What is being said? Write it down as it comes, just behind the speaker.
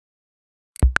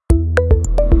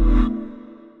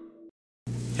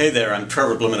Hey there, I'm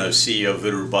Trevor Blumenau, CEO of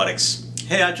Voodoo Robotics.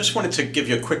 Hey, I just wanted to give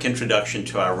you a quick introduction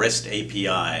to our REST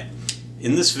API.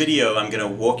 In this video, I'm going to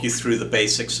walk you through the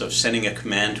basics of sending a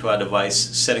command to our device,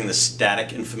 setting the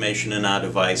static information in our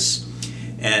device,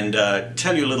 and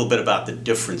tell you a little bit about the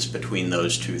difference between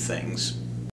those two things.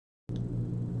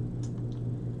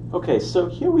 Okay, so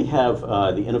here we have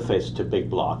the interface to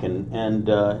Big Block, and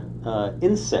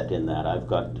inset in that I've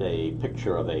got a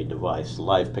picture of a device,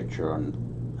 live picture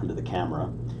under the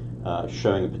camera,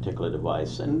 showing a particular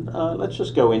device. And let's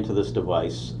just go into this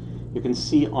device. You can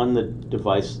see on the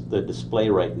device, the display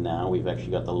right now, we've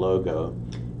actually got the logo.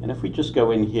 And if we just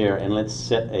go in here and let's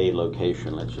set a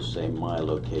location, let's just say my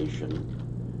location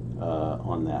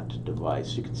on that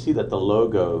device, you can see that the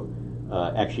logo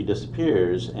actually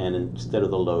disappears, and instead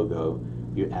of the logo,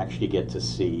 you actually get to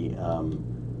see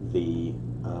the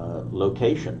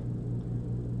location.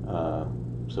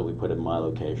 So we put in my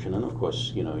location, and of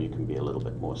course, you know, you can be a little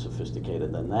bit more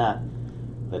sophisticated than that.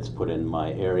 Let's put in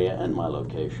my area and my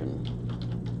location.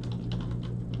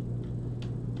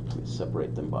 We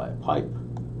separate them by a pipe,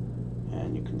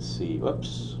 and you can see,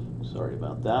 whoops, sorry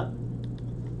about that.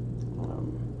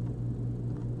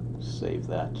 Save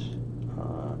that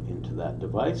into that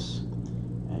device,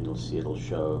 and you'll see it'll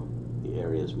show the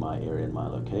areas, my area and my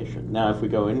location. Now if we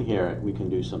go in here, we can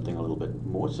do something a little bit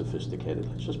more sophisticated.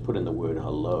 Let's just put in the word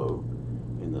hello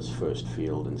in this first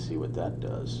field and see what that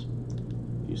does.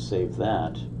 If you save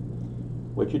that,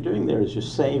 what you're doing there is you're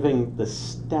saving the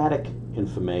static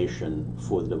information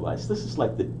for the device. This is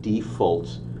like the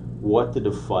default, what the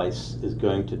device is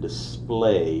going to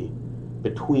display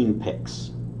between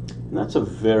pics. And that's a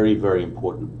very, very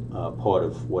important part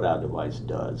of what our device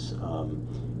does.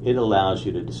 It allows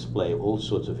you to display all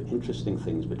sorts of interesting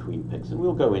things between pics, and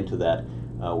we'll go into that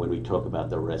when we talk about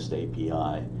the REST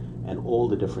API and all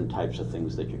the different types of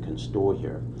things that you can store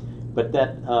here. But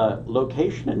that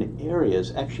location and area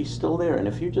is actually still there, and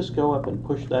if you just go up and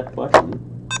push that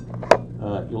button,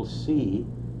 you'll see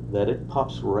that it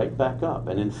pops right back up.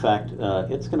 And in fact,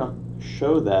 it's going to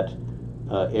show that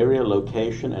area,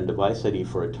 location, and device ID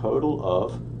for a total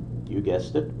of, you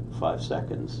guessed it, 5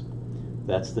 seconds.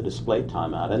 That's the display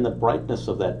timeout, and the brightness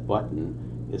of that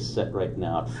button is set right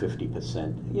now at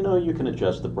 50%. You know, you can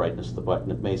adjust the brightness of the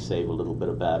button. It may save a little bit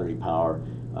of battery power.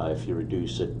 If you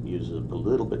reduce it, use it a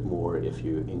little bit more. If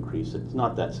you increase it, it's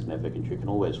not that significant. You can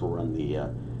always run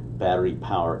the battery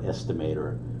power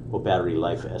estimator or battery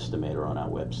life estimator on our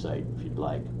website if you'd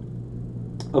like.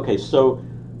 Okay, so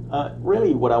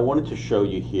really what I wanted to show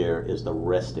you here is the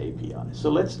REST API. So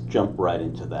let's jump right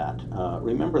into that.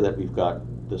 Remember that we've got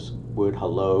this word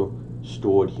hello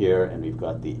stored here, and we've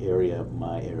got the area,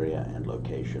 my area, and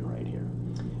location right here.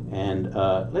 And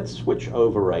let's switch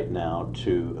over right now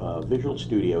to Visual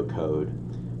Studio Code.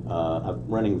 I'm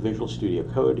running Visual Studio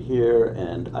Code here,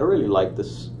 and I really like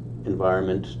this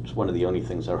environment. It's one of the only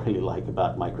things I really like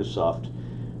about Microsoft.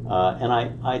 And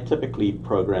I typically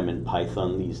program in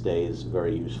Python these days,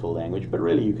 very useful language, but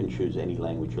really you can choose any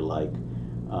language you like.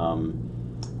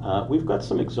 We've got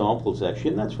some examples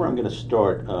actually, and that's where I'm going to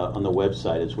start on the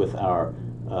website, is with our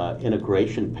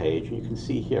integration page. And you can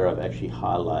see here I've actually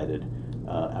highlighted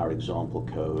our example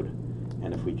code.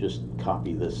 And if we just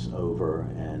copy this over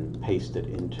and paste it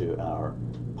into our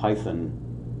Python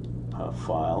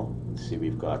file, see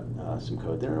we've got some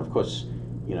code there. And of course,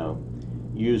 you know,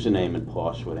 username and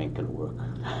password ain't going to work.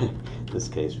 In this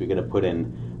case, we're going to put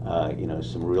in you know,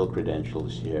 some real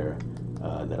credentials here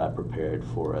that I prepared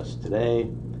for us today.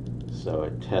 So a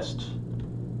test,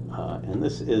 and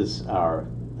this is our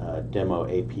demo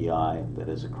API that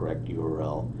is a correct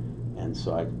URL. And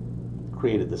so I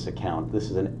created this account. This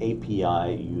is an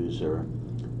API user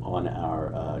on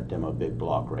our demo Big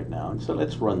Block right now. And so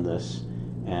let's run this,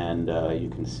 and you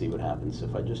can see what happens.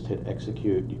 If I just hit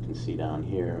execute, you can see down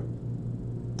here,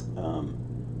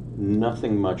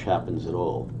 nothing much happens at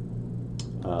all.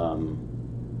 Let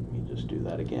me just do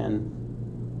that again.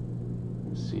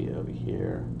 Let's see over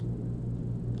here.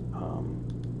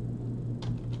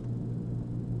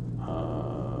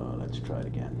 Let's try it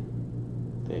again.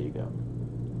 There you go.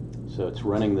 So it's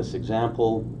running this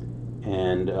example,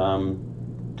 and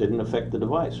didn't affect the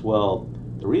device. Well,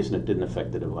 the reason it didn't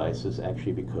affect the device is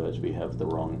actually because we have the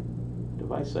wrong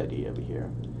device ID over here.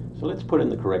 So let's put in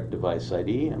the correct device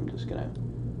ID. I'm just going to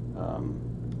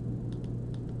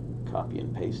copy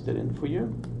and paste it in for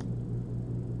you.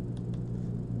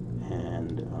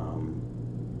 And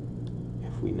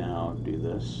if we now do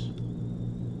this,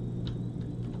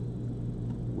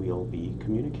 we'll be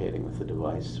communicating with the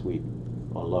device. We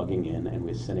are logging in, and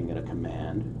we're sending it a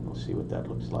command. We'll see what that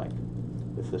looks like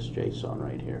with this JSON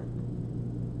right here.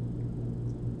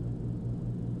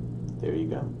 There you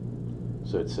go.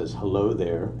 So it says hello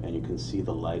there, and you can see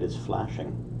the light is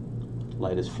flashing.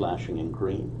 Light is flashing in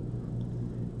green.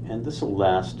 And this will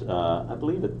last, I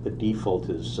believe the default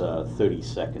is 30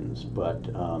 seconds, but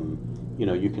you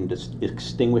know, you can just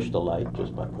extinguish the light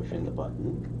just by pushing the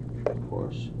button, of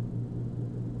course,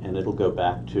 and it'll go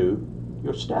back to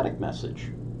your static message,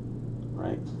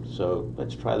 right? So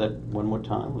let's try that one more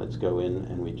time. Let's go in,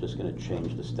 and we're just going to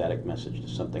change the static message to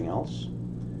something else.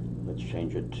 Let's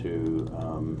change it to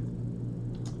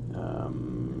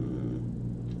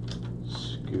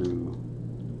SKU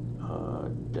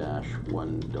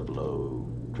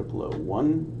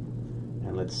 -1000001,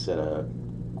 and let's set a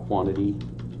quantity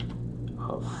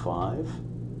of 5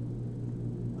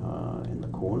 in the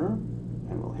corner,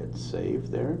 and we'll hit save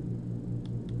there.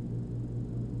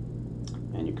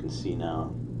 And you can see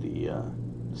now the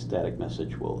static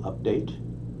message will update.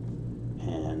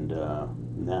 And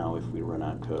now if we run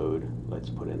our code, let's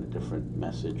put in a different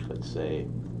message. Let's say,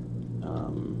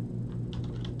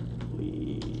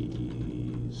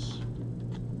 please,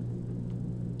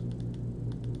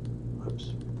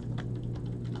 whoops,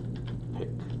 pick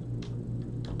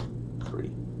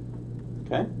 3.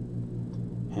 Okay?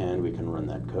 And we can run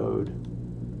that code,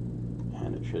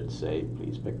 and it should say,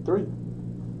 please pick 3.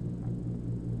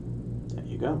 There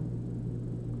you go.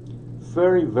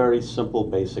 Very, very simple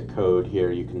basic code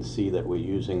here. You can see that we're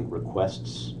using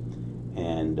requests,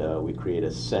 and we create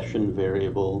a session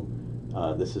variable.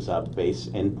 This is our base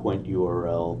endpoint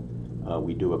URL.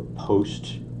 We do a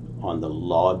post on the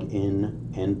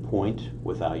login endpoint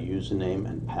with our username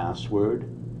and password.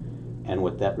 And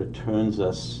what that returns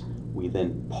us, we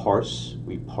then parse.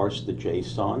 We parse the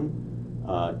JSON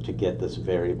to get this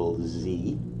variable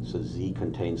Z. So Z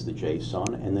contains the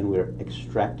JSON, and then we're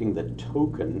extracting the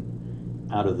token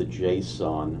out of the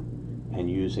JSON and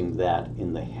using that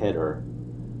in the header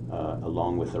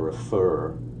along with a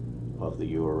referrer of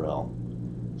the URL.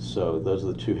 So those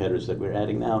are the 2 headers that we're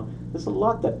adding. Now, there's a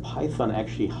lot that Python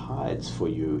actually hides for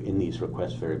you in these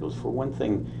request variables. For one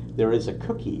thing, there is a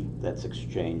cookie that's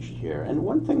exchanged here. And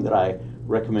one thing that I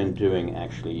recommend doing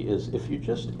actually is if you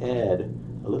just add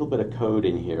a little bit of code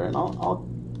in here, and I'll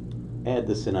add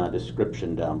this in our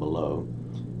description down below.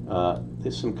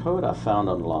 There's some code I found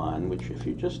online, which if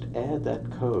you just add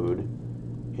that code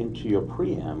into your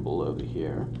preamble over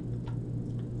here,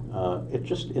 it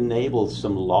just enables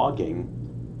some logging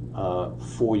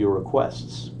for your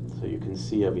requests. So you can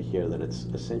see over here that it's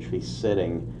essentially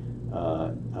setting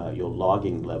your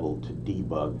logging level to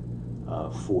debug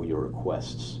for your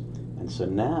requests. And so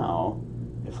now,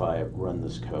 if I run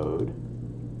this code,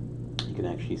 you can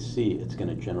actually see it's going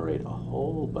to generate a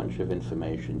whole bunch of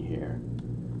information here.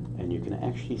 And you can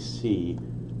actually see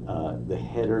the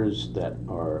headers that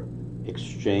are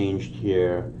exchanged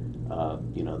here,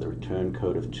 you know, the return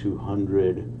code of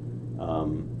 200,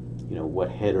 you know,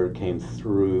 what header came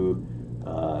through,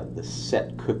 the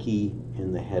set cookie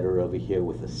in the header over here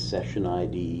with a session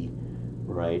ID,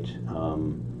 right?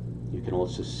 You can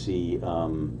also see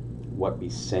what we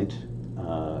sent,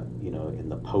 you know, in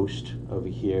the post over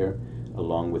here,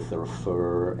 along with the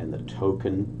referrer and the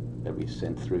token that we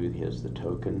sent through. Here's the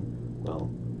token. Well,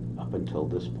 up until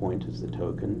this point is the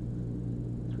token,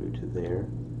 through to there.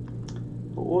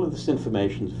 But all of this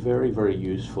information is very, very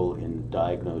useful in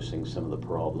diagnosing some of the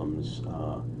problems,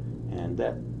 and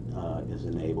that is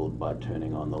enabled by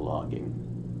turning on the logging.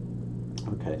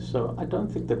 Okay, so I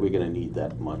don't think that we're going to need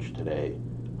that much today.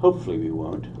 Hopefully we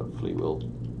won't. Hopefully we'll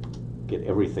get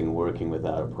everything working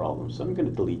without a problem. So I'm going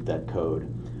to delete that code.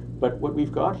 But what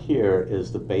we've got here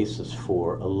is the basis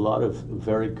for a lot of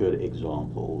very good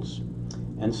examples.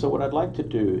 And so what I'd like to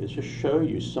do is just show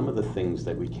you some of the things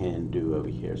that we can do over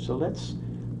here. So let's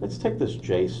take this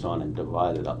JSON and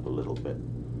divide it up a little bit.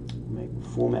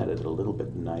 Format it a little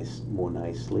bit more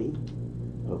nicely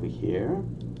over here.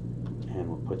 And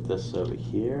we'll put this over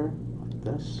here, like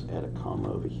this, add a comma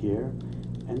over here.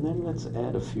 And then let's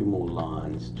add a few more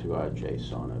lines to our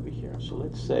JSON over here. So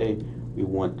let's say we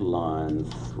want line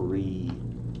 3,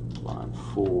 line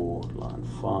 4, line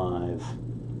 5,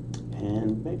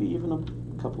 and maybe even a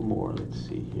couple more. Let's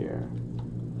see here.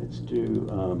 Let's do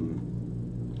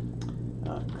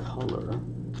color,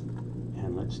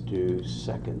 and let's do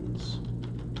seconds.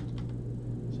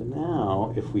 So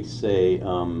now if we say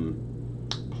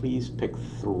please pick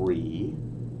 3,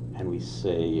 and we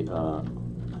say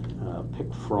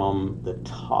pick from the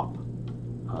top,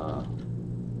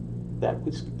 that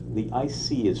was the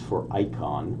IC is for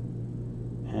icon,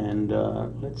 and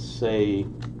let's say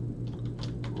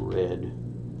red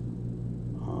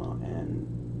and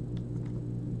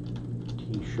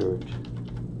t-shirt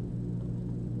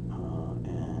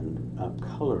and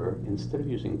color, instead of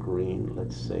using green,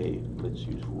 let's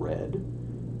use red.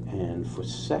 And for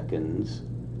seconds,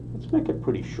 let's make it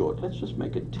pretty short. Let's just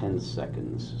make it 10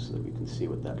 seconds so that we can see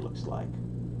what that looks like.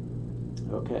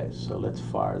 Okay, so let's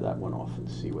fire that one off and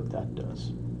see what that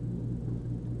does.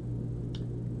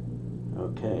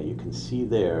 Okay, you can see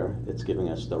there, it's giving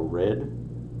us the red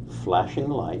flashing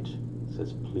light. It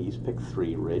says, please pick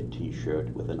 3, red t-shirt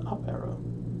with an up arrow.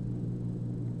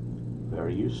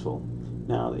 Very useful.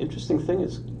 Now, the interesting thing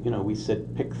is, you know, we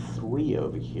said pick 3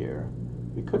 over here.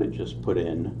 We could have just put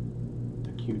in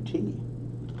a QT.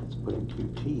 Let's put in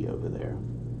QT over there.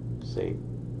 Say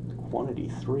quantity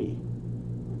 3.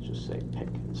 Let's just say pick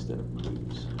instead of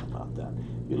please. How about that?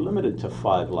 You're limited to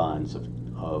 5 lines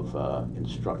of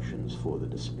instructions for the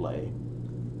display.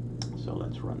 So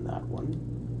let's run that one.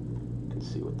 You can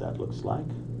see what that looks like.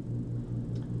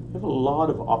 You have a lot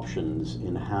of options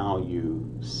in how you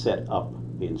set up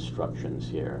the instructions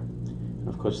here. And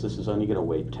of course, this is only going to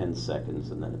wait 10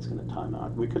 seconds and then it's going to time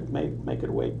out. We could make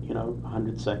it wait, you know,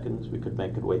 100 seconds. We could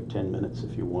make it wait 10 minutes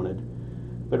if you wanted.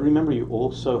 But remember, you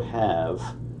also have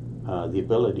the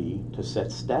ability to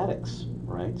set statics,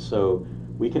 right? So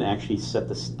we can actually set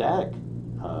the static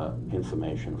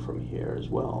information from here as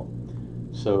well.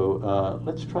 So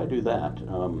let's try to do that.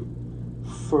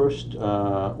 First,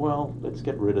 well, let's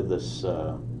get rid of this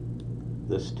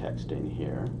this text in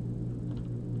here,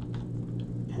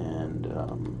 and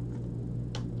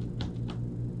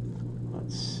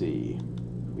let's see.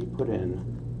 We put in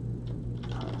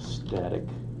static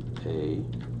A.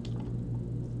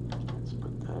 Let's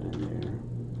put that in there.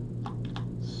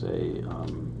 Say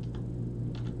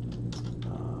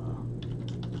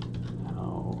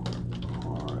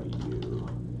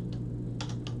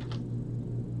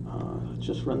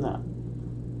just run that.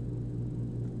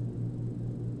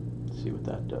 See what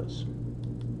that does.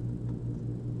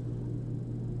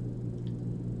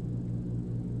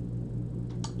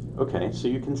 Okay, so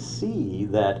you can see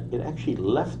that it actually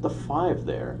left the 5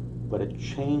 there, but it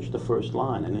changed the first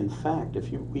line. And in fact, if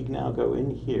we now go in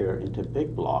here into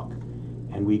Big Block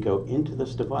and we go into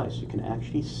this device, you can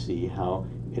actually see how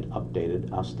it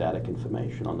updated our static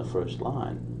information on the first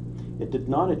line. It did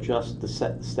not adjust the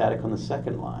static on the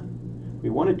second line. We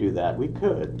want to do that, we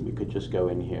could just go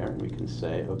in here and we can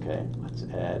say, okay, let's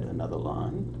add another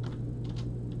line,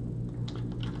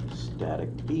 static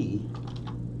B,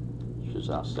 which is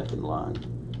our second line,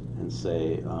 and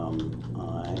say,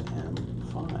 I am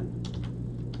fine.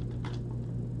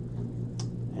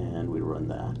 And we run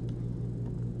that.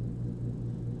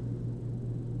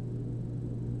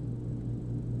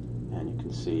 And you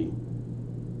can see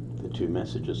the 2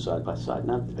 messages side by side.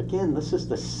 Now, again, this is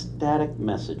the static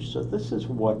message, so this is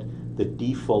what the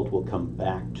default will come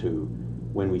back to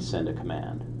when we send a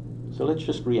command. So let's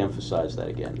just re-emphasize that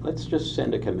again. Let's just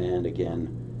send a command again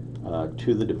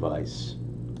to the device.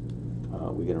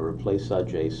 We're going to replace our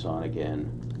JSON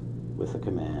again with a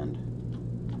command.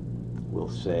 We'll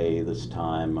say this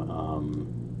time,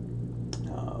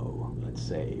 let's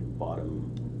say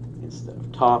bottom instead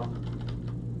of top,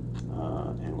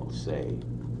 and we'll say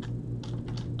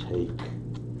take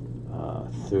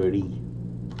 30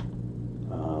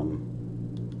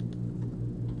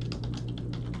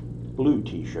 blue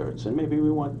t-shirts, and maybe we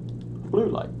want a blue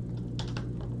light.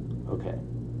 Okay,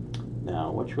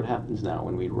 now watch what happens now.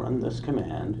 When we run this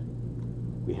command,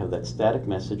 we have that static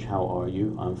message, how are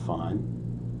you? I'm fine.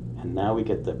 And now we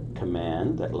get the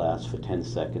command that lasts for 10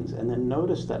 seconds, and then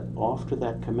notice that after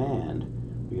that command,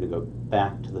 we're going to go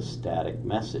back to the static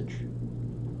message.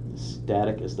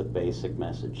 Static is the basic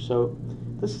message. So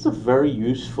this is a very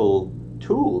useful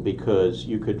tool because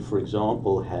you could, for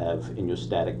example, have in your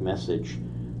static message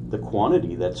the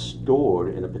quantity that's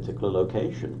stored in a particular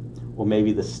location, or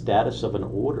maybe the status of an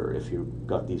order. If you've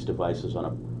got these devices on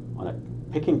a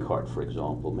picking cart, for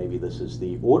example, maybe this is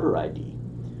the order ID.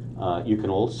 You can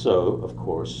also, of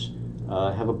course,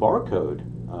 have a barcode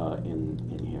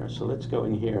in here. So let's go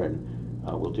in here and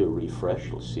we'll do a refresh.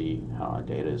 We'll see how our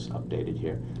data is updated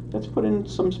here. Let's put in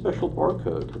some special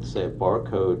barcode. Let's say a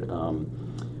barcode,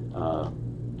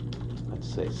 let's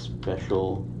say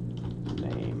special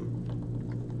name.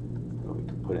 So we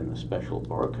can put in the special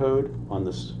barcode on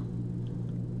this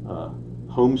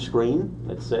home screen,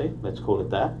 let's say. Let's call it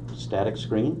that, static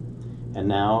screen. And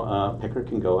now Picker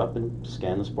can go up and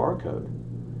scan this barcode.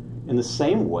 In the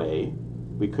same way,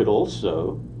 we could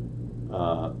also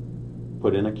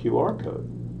put in a QR code.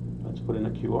 Let's put in a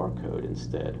QR code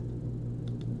instead.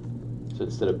 So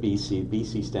instead of BC,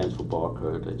 BC stands for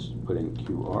barcode, let's put in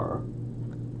QR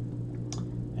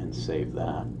and save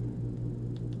that.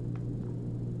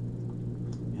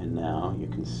 And And now you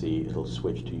can see it'll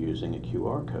switch to using a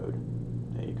QR code.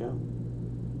 There you go.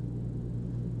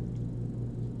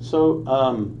 So,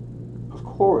 of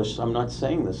course, I'm not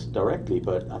saying this directly,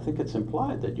 but I think it's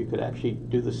implied that you could actually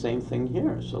do the same thing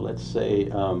here. So let's say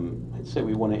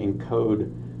we want to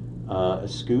encode a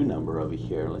SKU number over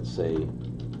here. Let's say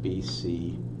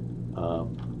BC,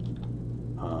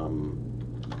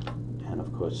 and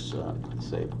of course, let's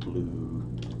say blue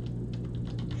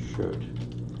shirt.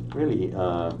 Really,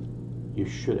 you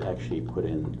should actually put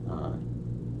in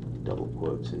double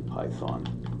quotes in Python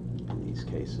in these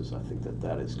cases. I think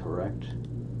that is correct.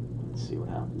 Let's see what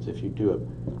happens. If you do a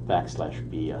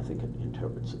 \B, I think it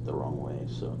interprets it the wrong way.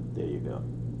 So there you go.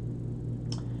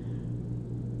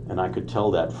 And I could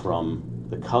tell that from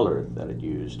the color that it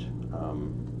used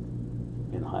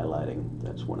in highlighting.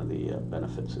 That's one of the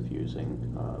benefits of using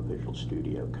Visual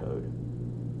Studio Code.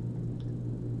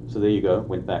 So there you go.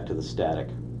 Went back to the static.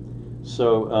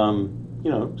 So you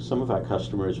know, some of our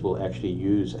customers will actually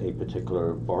use a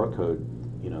particular barcode,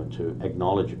 you know, to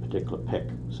acknowledge a particular pick.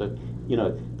 So, you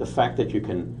know, the fact that you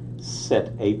can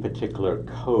set a particular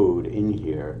code in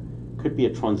here could be a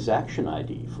transaction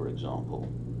ID, for example.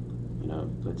 You know,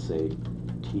 let's say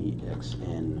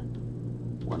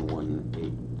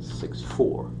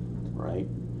TXN11864, right?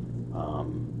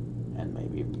 And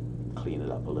maybe clean it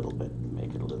up a little bit,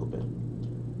 make it a little bit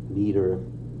neater.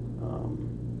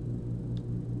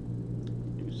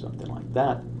 Do something like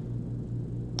that.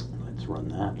 Let's run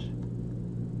that.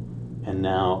 And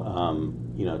now,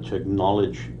 you know, to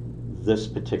acknowledge this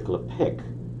particular pick,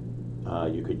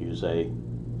 you could use a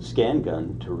scan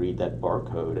gun to read that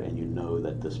barcode, and you know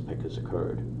that this pick has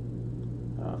occurred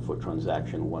for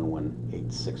transaction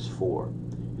 11864.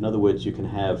 In other words, you can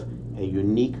have a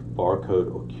unique barcode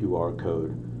or QR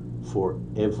code for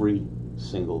every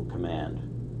single command.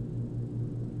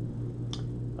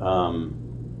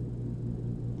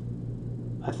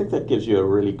 I think that gives you a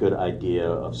really good idea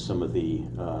of some of the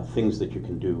things that you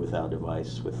can do with our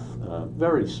device with a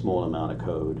very small amount of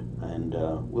code, and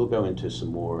we'll go into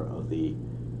some more of the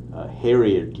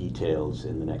hairier details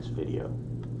in the next video.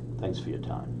 Thanks for your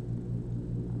time.